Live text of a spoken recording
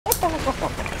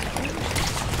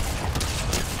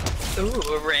Ooh,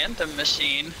 a random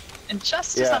machine. And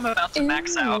just as I'm about to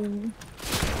max out. And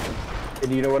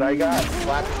you know what I got?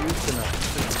 Black juice and a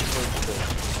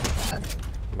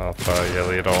Malphite,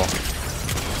 yelly at all.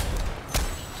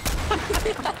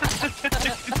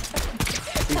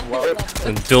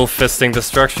 And dual fisting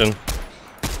destruction.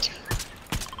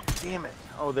 Damn it.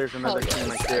 Oh, there's another team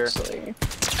right there. Actually.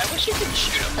 I wish you could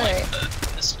shoot him like the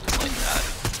pistols like that.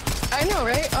 I know,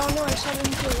 right? Oh no, I shot him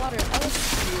into the water. That was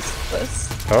useless.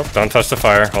 Oh, don't touch the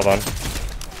fire. Hold on.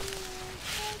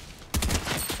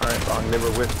 Alright, Bong, they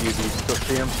were with you. Do you still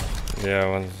see him? Yeah,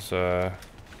 one's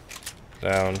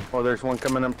down. Oh, there's one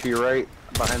coming up to your right,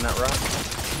 behind that rock.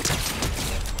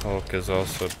 Hulk is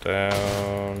also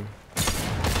down.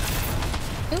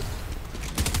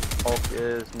 Hulk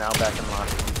is now back in line.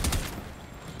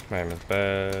 Mine is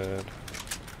bad.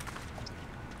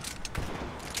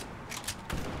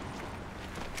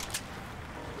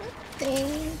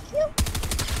 Thank you.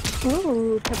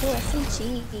 Ooh, purple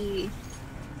SMG.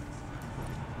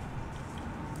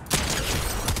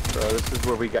 Bro, this is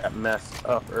where we got messed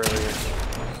up earlier.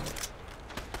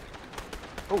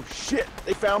 Oh shit,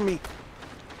 they found me.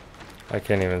 I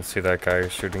can't even see that guy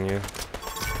who's shooting you.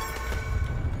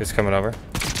 He's coming over.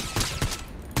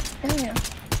 Oh yeah.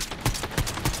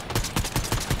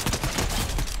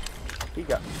 He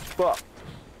got fucked.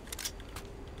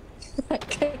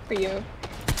 Good for you.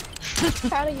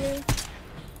 Proud of you.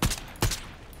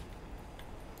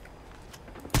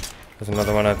 There's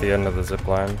another one at the end of the zip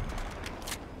line.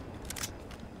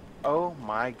 Oh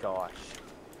my gosh.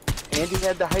 Andy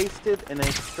had to heist it and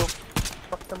they still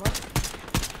fucked him up.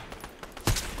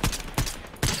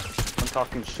 I'm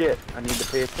talking shit. I need to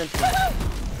pay attention.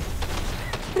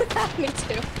 Me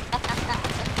too.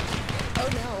 Oh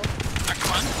no.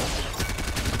 Come on.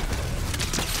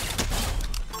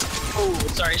 Oh,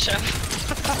 sorry, Chef.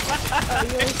 Oh,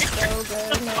 you're so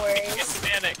good. No worries. I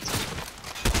panicked.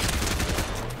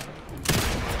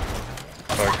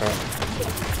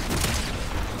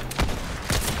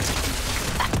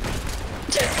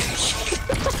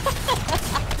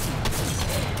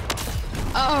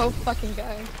 Oh, fucking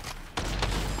guy.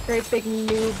 Great big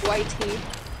noob white tee.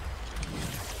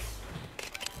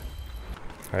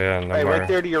 Oh yeah, no Hey, more right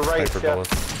there to your right, sniper Chef.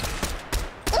 bullets.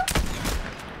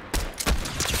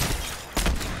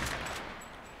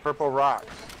 Purple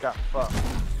rocks. Got fucked.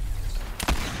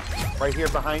 Right here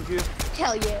behind you.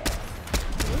 Hell yeah.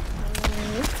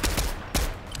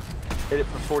 Hit it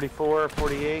for 44,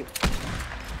 48.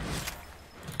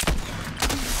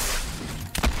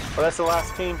 Oh, that's the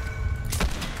last team.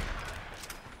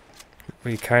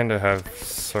 We kind of have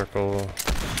circle.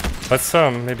 Let's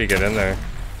maybe get in there.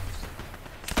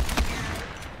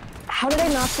 How did I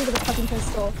not see with a fucking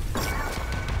pistol?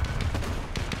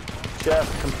 Jeff,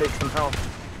 come take some help.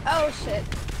 Oh shit.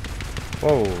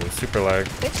 Whoa, super lag.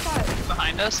 Bitch shot.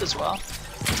 Behind us as well.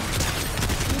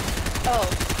 Oh,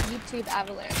 YouTube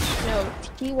avalanche. No,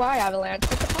 TY avalanche.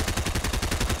 What the fuck?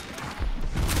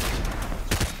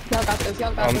 Y'all got this,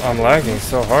 y'all got this. I'm lagging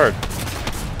so hard.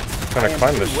 Trying to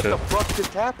climb this What shit. the fuck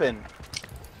just happened?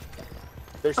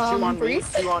 There's two on me,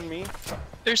 two on me.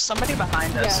 There's somebody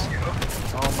behind us too.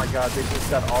 Oh my god, they just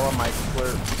got all of my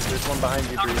squirt. There's one behind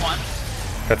you, dude. One.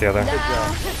 Got the other. Good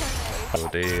job. Oh,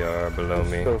 they are below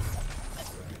me. So,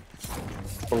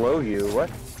 below you? What?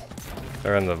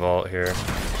 They're in the vault here.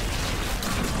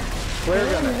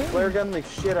 Flare gun the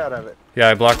shit out of it. Yeah,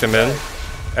 I blocked him in.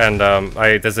 And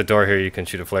there's a door here you can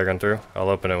shoot a flare gun through. I'll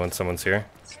open it when someone's here.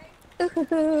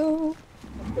 Ooh.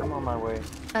 I'm on my way.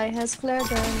 I has flare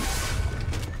gun.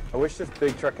 I wish this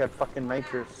big truck had fucking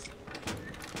nitrous.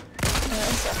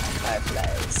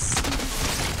 Fireflies.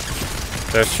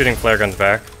 They're shooting flare guns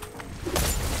back.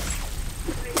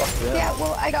 Yeah,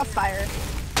 well, I got fire.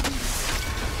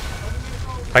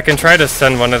 I can try to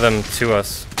send one of them to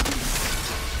us.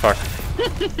 Fuck.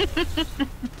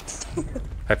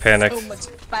 I panicked. So much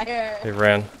fire. They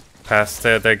ran past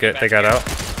it. They got out.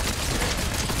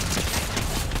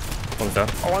 One's down.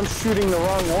 Oh, I'm shooting the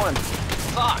wrong one.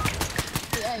 Fuck.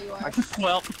 Yeah, you are.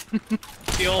 Well,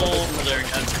 the old flare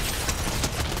gun.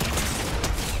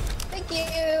 Thank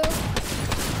you.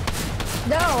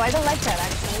 No, I don't like that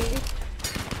actually.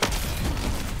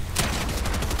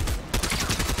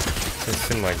 They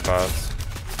seem like bots.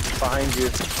 Behind you.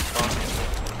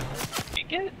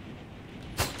 Take it?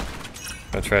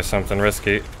 I'll try something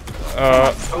risky.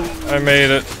 I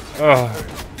made it. Oh.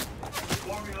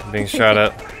 I'm being shot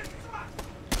at.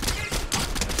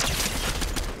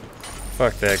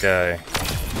 Fuck that guy.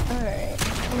 Alright.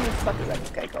 Where the fuck is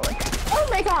that guy going? Oh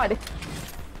my god!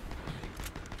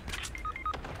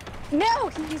 No,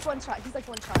 he's one shot. He's like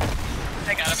one shot.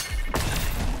 I got him.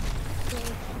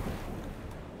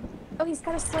 Oh, he's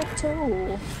got a slip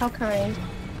too. How kind.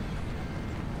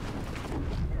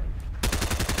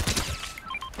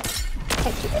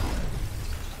 Thank you.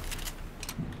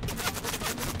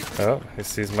 Oh, he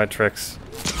sees my tricks.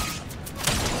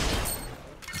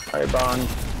 Alright, Bond.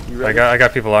 You ready? I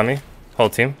got people on me. Whole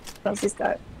team. What else he's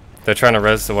got? They're trying to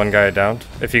res the one guy I downed.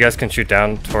 If you guys can shoot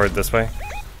down toward this way,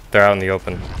 they're out in the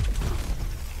open.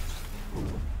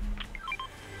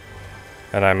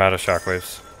 And I'm out of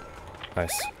shockwaves.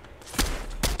 Nice.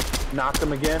 Knocked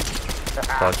him again.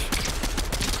 Clutch.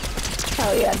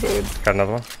 Hell yeah, dude. Got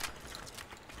another one.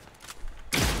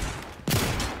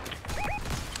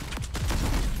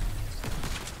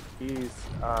 He's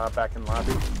back in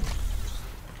lobby.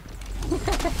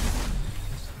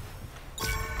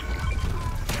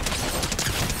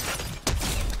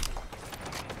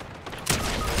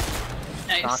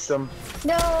 Nice. Knocked him.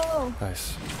 No.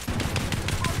 Nice.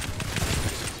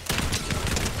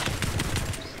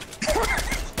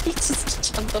 He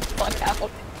just jumped the fuck out.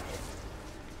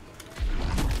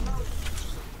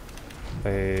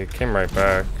 They came right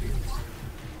back.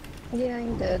 Yeah,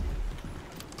 he did.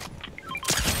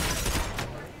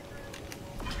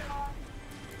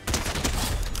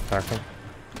 Knocked him.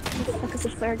 What the fuck is a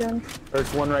flare gun?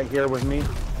 There's one right here with me.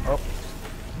 Oh,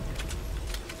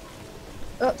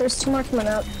 Oh, there's two more coming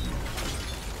up.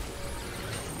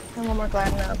 And one more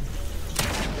gliding up.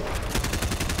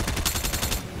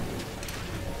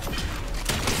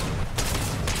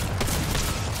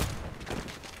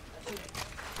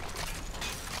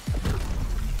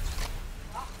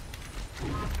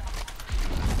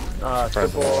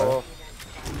 triple.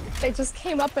 They just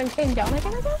came up and came down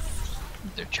again, I guess?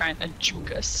 They're trying to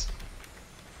juke us.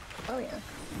 Oh, yeah.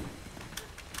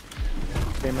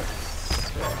 Damn it.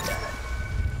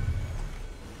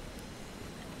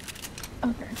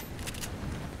 Okay.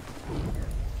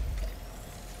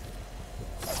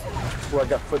 Oh, I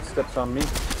got footsteps on me.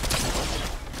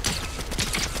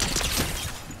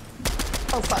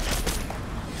 Oh, fuck.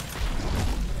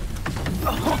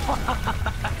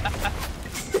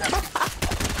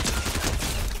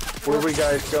 Where are we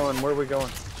guys going? Where are we going?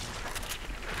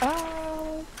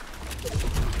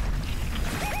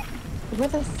 Where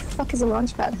the fuck is a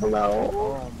launch pad? Hello?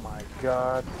 Oh my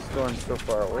god, it's going so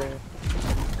far away.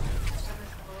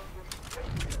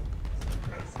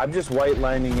 I'm just white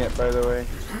lining it, by the way.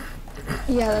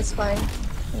 Yeah, that's fine.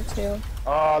 Me too.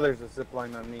 Oh, there's a zip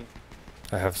line on me.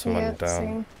 I have someone Yeah, down.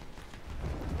 same.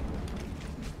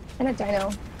 And a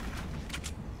dino.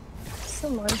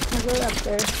 Someone. I wrote up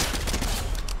there.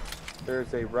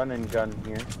 There's a running gun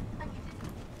here.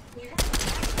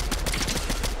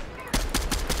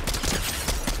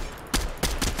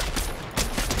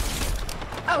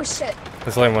 Oh shit!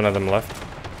 There's only one of them left.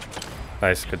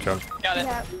 Nice, good job. Got it.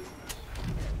 Yeah.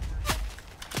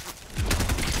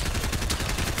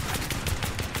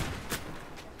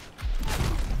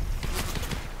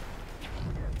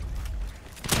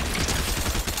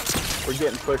 We're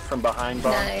getting pushed from behind,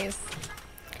 Bob. Nice.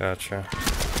 Gotcha.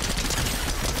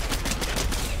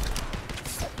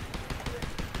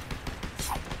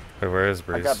 Wait, where is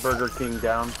Breeze? I got Burger King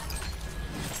down.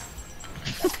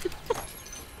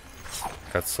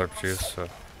 Got slurp juice, so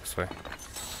this way.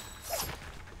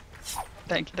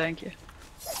 Thank you, thank you.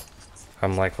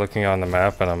 I'm like looking on the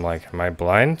map and I'm like, am I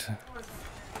blind?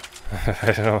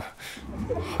 I don't know.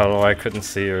 How do I couldn't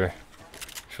see her?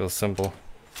 She was simple.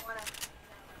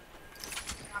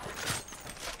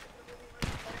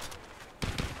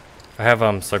 I have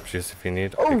slurp juice if you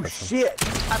need. Oh Pick up some. shit!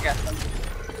 I've got them.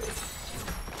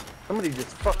 Somebody just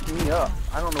fucked me up.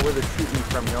 I don't know where they're shooting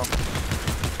from, y'all.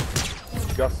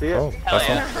 Y'all see it? Oh, Hell that's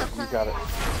yeah. one. You got it.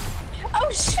 Oh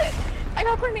shit! I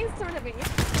got grenades thrown at me.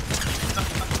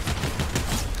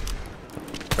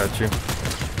 Got you.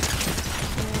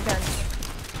 You're done.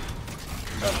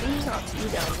 Oh, he's not too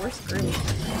down. We're screwed.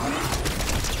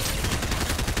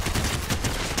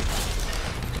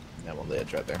 Yeah, well, the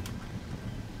edge right there.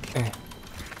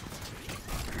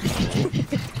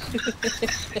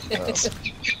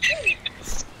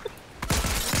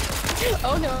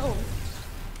 Oh no!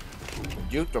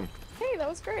 Juked him. Hey, that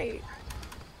was great.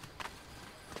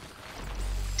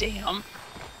 Damn.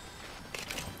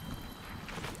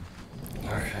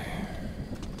 Okay.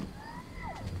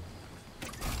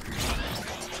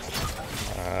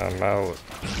 I'm out.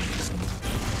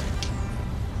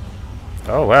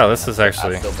 Oh wow, this is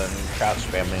actually. I've still been crouch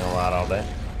spamming a lot all day.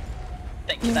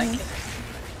 Thank you, thank you.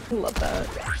 I love that.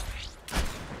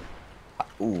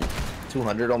 Ooh,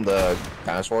 200 on the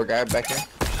dinosaur guy back here.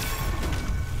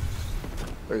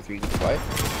 33 fight.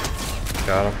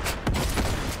 Got him.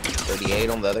 38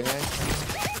 on the other guy.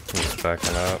 He's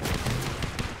backing up.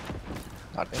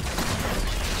 Not me.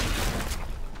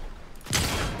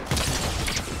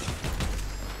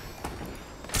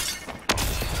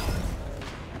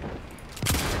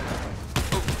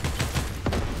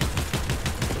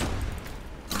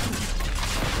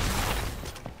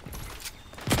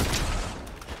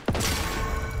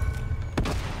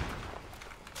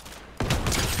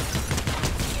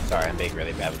 Sorry, I'm being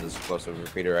really bad with this explosive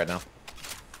repeater right now.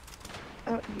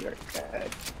 Oh, you're good.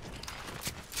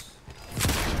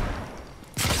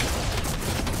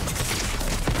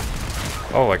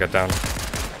 Oh, I got down.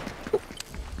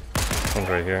 One's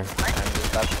right here.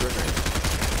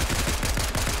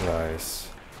 Nice.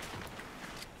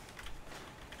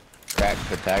 Crack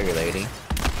the tiger lady.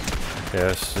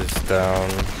 Yeah, she's down.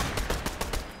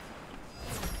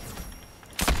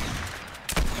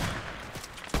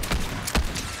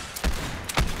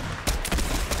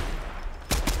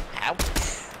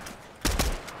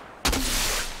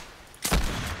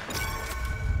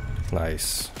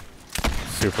 Nice.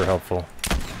 Super helpful.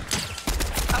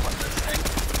 I want this thing.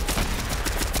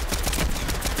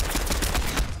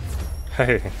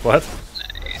 Hey, what?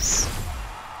 Nice.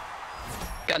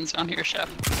 Guns down here, chef.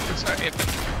 I'm sorry, but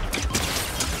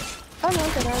Oh no,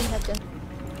 good, I already have to.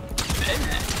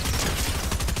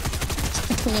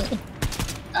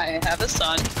 I have a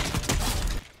son.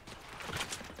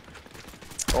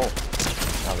 Oh,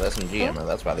 now the SMG ammo.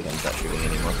 That's why the gun's not shooting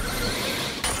anymore.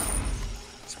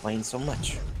 Explains so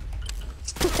much.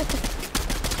 Two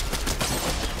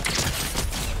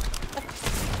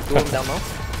of them down low.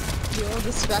 You'll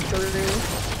distract the roo.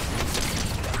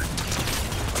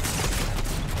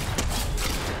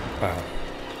 Wow.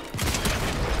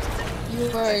 You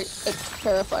are a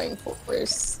terrifying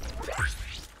force.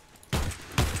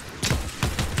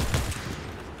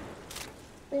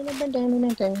 I'm just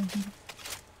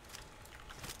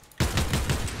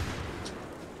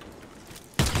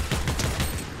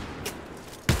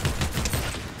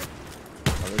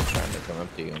trying to come up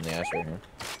to you in the ash right here.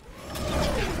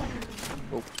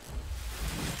 Oh.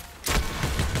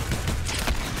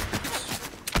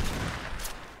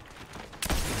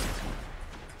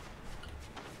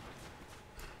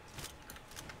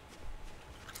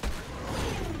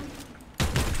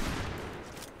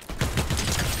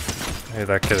 Hey,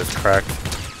 that kid is cracked.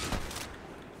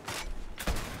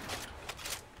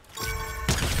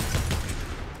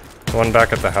 One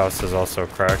back at the house is also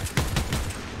cracked.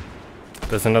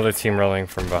 There's another team rolling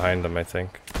from behind them, I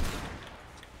think.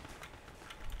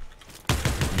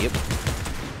 Yep.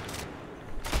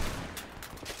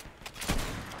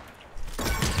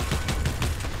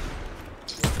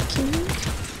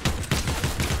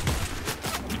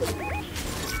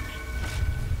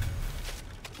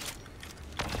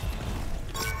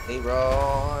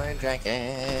 Leroy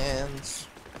Jenkins.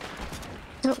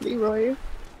 Don't Leroy.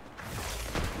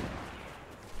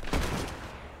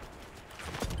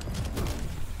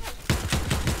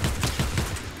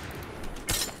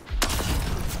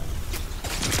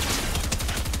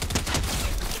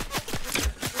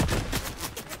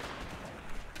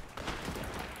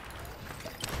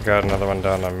 Got another one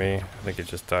down on me. I think he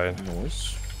just died.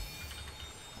 Nice.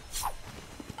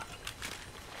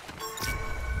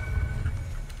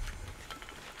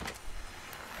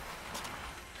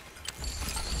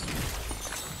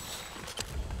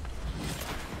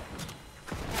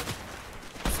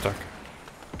 Stuck.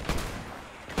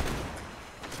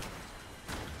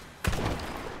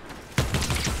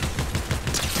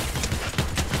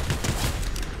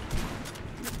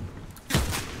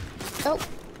 Oh.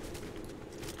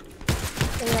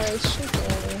 They are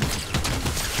shooting.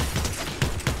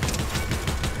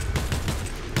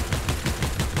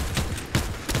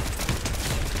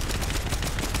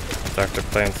 Dr.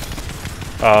 Plains.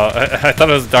 I thought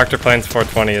it was Dr. Plains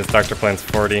 420. It's Dr. Plains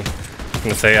 40. I'm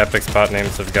gonna say epic spot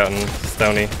names have gotten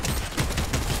stony.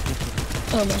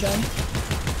 Oh my god.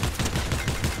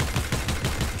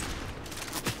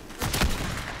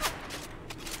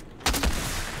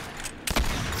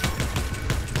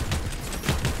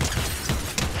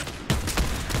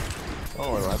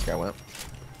 Oh, where the last guy went.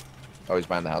 Oh, he's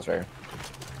behind the house right here.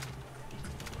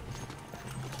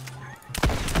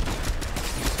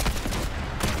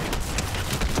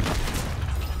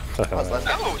 Oh, it's left.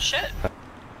 Oh shit! It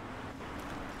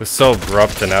was so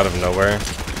abrupt and out of nowhere. I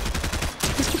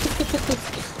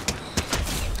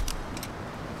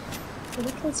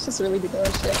think it's just really doing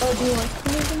shit. Oh, do you want to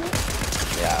come with me?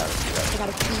 Yeah. I got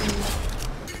a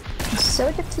key.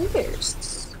 So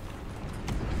diffused.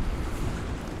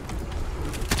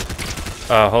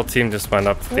 Whole team just went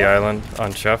up to the island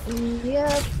on Chef.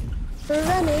 Yep.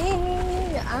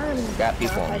 Running. I'm Got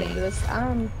people not on fighting me. this.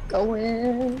 I'm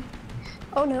going.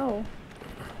 Oh no.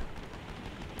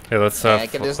 Hey, let's Yeah, I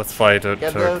can just let's fly to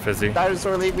Get the Fizzy.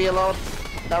 dinosaur, leave me alone.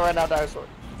 Not right now, dinosaur.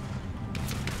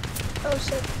 Oh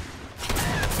shit.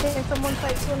 Getting from one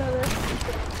fight to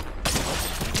another.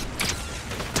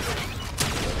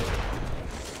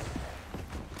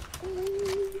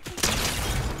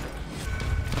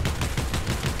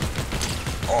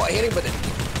 Oh, I hit him with it.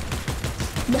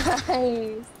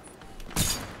 Nice.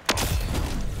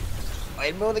 I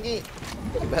hit him with the gate.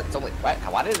 That's only,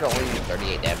 why did it only do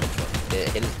 38 damage? Did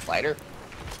it hit his glider?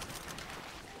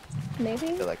 I Maybe?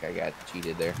 feel like I got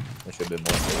cheated there. There should have been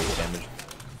more 38 damage.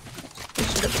 It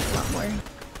should have been a lot more.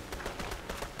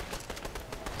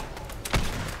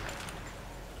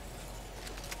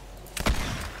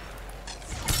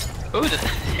 Ooh,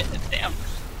 damn.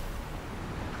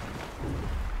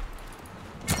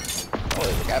 Oh,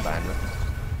 there's a guy behind me.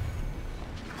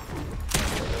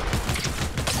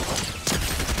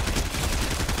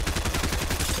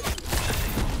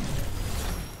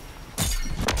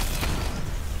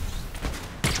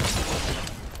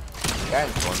 Guy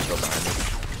in storm still behind me.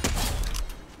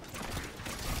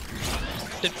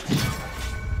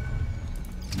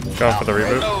 Going for the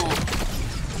reboot. Oh,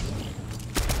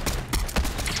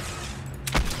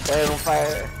 Stay on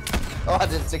fire. Oh, I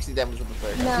did 60 damage with the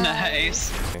flare gun.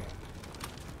 nice.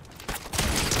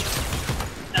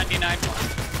 99 more.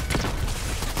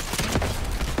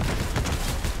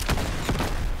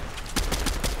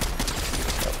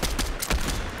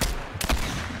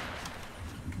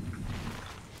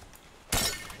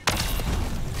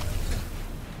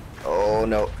 Oh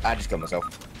no, I just killed myself.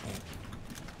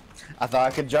 I thought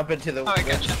I could jump into the Oh, I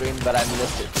gotcha. stream, but I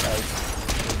missed it.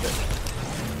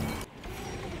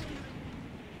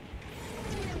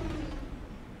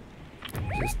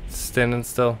 Just standing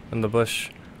still in the bush.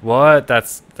 What?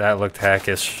 That looked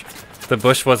hackish. The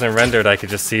bush wasn't rendered. I could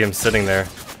just see him sitting there.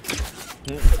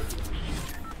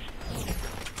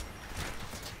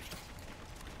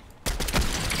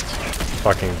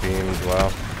 Fucking beamed.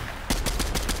 Wow.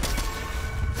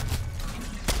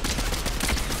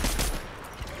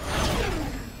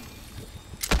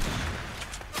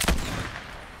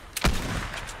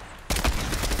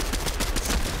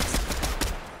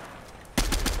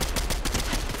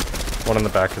 One in the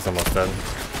back is almost dead.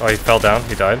 Oh, he fell down.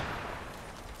 He died.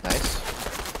 Nice.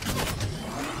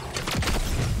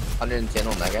 110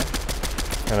 on that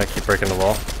guy. And I keep breaking the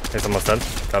wall. He's almost dead.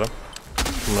 Got him.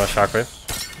 I'm gonna shockwave.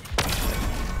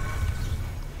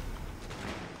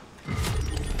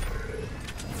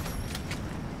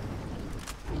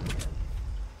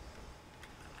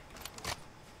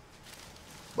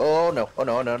 Oh no! Oh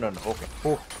no! No! No! No! Okay.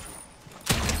 Ooh.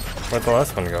 Where'd the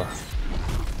last one go?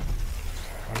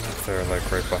 I wonder if they're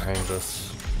like right behind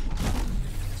us.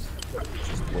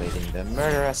 Just waiting to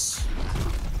murder us.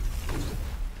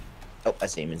 Oh, I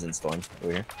see him. He's in storm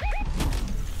over here.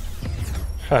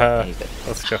 Haha. He's dead.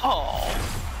 Let's go. Oh,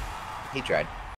 He tried.